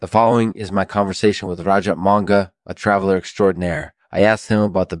The following is my conversation with Rajat Manga, a traveler extraordinaire. I asked him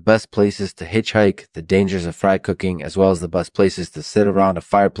about the best places to hitchhike, the dangers of fry cooking, as well as the best places to sit around a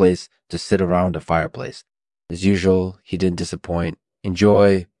fireplace. As usual, he didn't disappoint.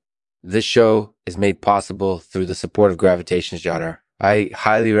 Enjoy. This show is made possible through the support of Gravitation's Jotter. I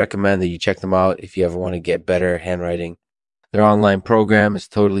highly recommend that you check them out if you ever want to get better handwriting. Their online program is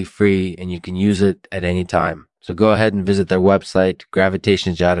totally free and you can use it at any time. So go ahead and visit their website,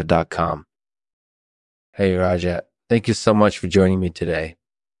 gravitationsjotter.com. Hey Rajat, thank you so much for joining me today.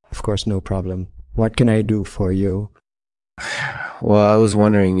 Of course, no problem. What can I do for you? Well, I was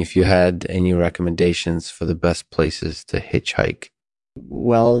wondering if you had any recommendations for the best places to hitchhike.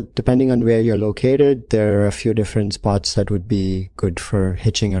 Well, depending on where you're located, there are a few different spots that would be good for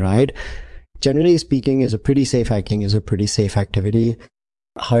hitching a ride. Generally speaking, hiking is a pretty safe activity.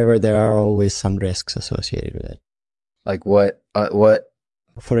 However, there are always some risks associated with it. Like what?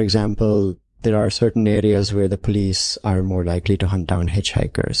 For example, there are certain areas where the police are more likely to hunt down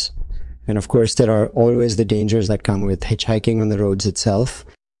hitchhikers. And of course, there are always the dangers that come with hitchhiking on the roads itself.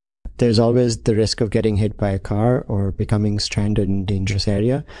 There's always the risk of getting hit by a car or becoming stranded in a dangerous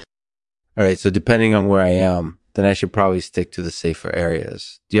area. All right, so depending on where I am, then I should probably stick to the safer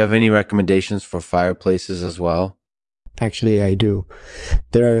areas. Do you have any recommendations for fireplaces as well? Actually, I do.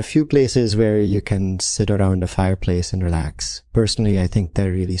 There are a few places where you can sit around a fireplace and relax. Personally, I think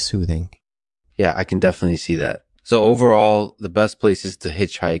they're really soothing. Yeah, I can definitely see that. So overall, the best places to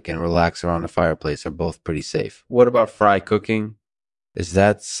hitchhike and relax around a fireplace are both pretty safe. What about fry cooking? Is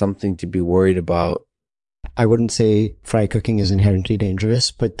that something to be worried about? I wouldn't say fry cooking is inherently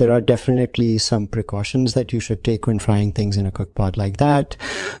dangerous, but there are definitely some precautions that you should take when frying things in a cook pot like that.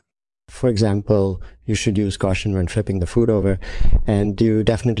 For example, you should use caution when flipping the food over, and you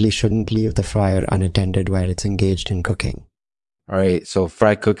definitely shouldn't leave the fryer unattended while it's engaged in cooking. All right, so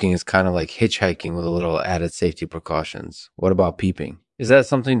fry cooking is kind of like hitchhiking with a little added safety precautions. What about peeping? Is that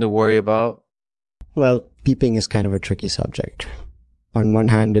something to worry about? Well, peeping is kind of a tricky subject. On one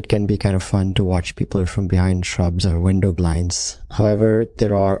hand, it can be kind of fun to watch people from behind shrubs or window blinds. However,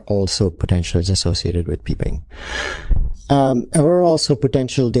 there are also potentials associated with peeping. There are also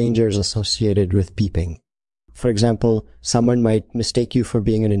potential dangers associated with peeping. For example, someone might mistake you for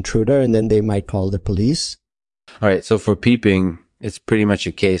being an intruder and then they might call the police. All right, so for peeping, it's pretty much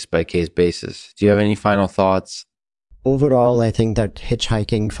a case-by-case basis. Do you have any final thoughts? Overall, I think that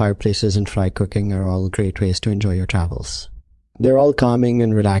hitchhiking, fireplaces, and fry cooking are all great ways to enjoy your travels. They're all calming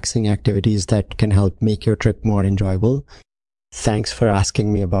and relaxing activities that can help make your trip more enjoyable. Thanks for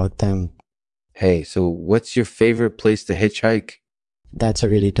asking me about them. Hey, so what's your favorite place to hitchhike? That's a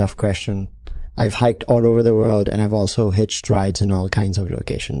really tough question. I've hiked all over the world and I've also hitched rides in all kinds of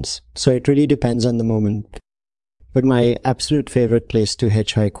locations. So it really depends on the moment. But my absolute favorite place to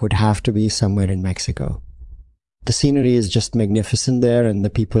hitchhike would have to be somewhere in Mexico. The scenery is just magnificent there and the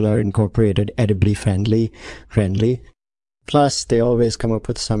people are incorporated edibly friendly. Plus, they always come up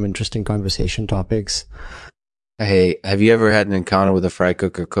with some interesting conversation topics. Hey, have you ever had an encounter with a fry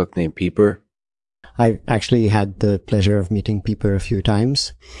cooker cook named Peeper? I've actually had the pleasure of meeting Peeper a few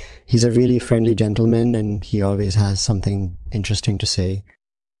times. He's a really friendly gentleman and he always has something interesting to say.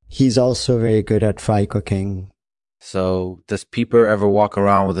 He's also very good at fry cooking. So, does Peeper ever walk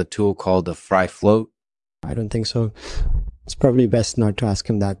around with a tool called a fry float? I don't think so. It's probably best not to ask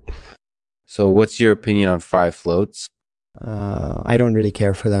him that. So, what's your opinion on fry floats? I don't really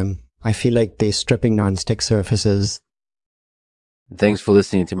care for them. I feel like they're stripping non-stick surfaces. Thanks for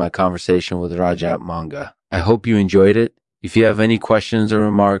listening to my conversation with Rajat Manga. I hope you enjoyed it. If you have any questions or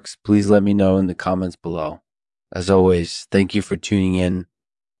remarks, please let me know in the comments below. As always, thank you for tuning in.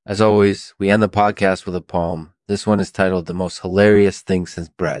 As always, we end the podcast with a poem. This one is titled The Most Hilarious Thing Since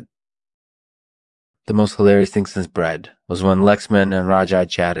Bread. The most hilarious thing since bread was when Lexman and Rajat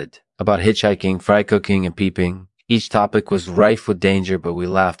chatted about hitchhiking, fry cooking, and peeping. Each topic was rife with danger, but we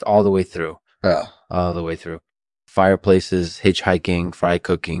laughed all the way through. All the way through. Fireplaces, hitchhiking, fry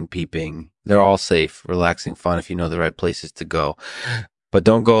cooking, peeping. They're all safe, relaxing fun if you know the right places to go. But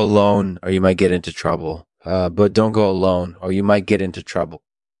don't go alone or you might get into trouble.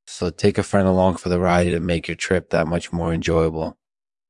 So take a friend along for the ride and make your trip that much more enjoyable.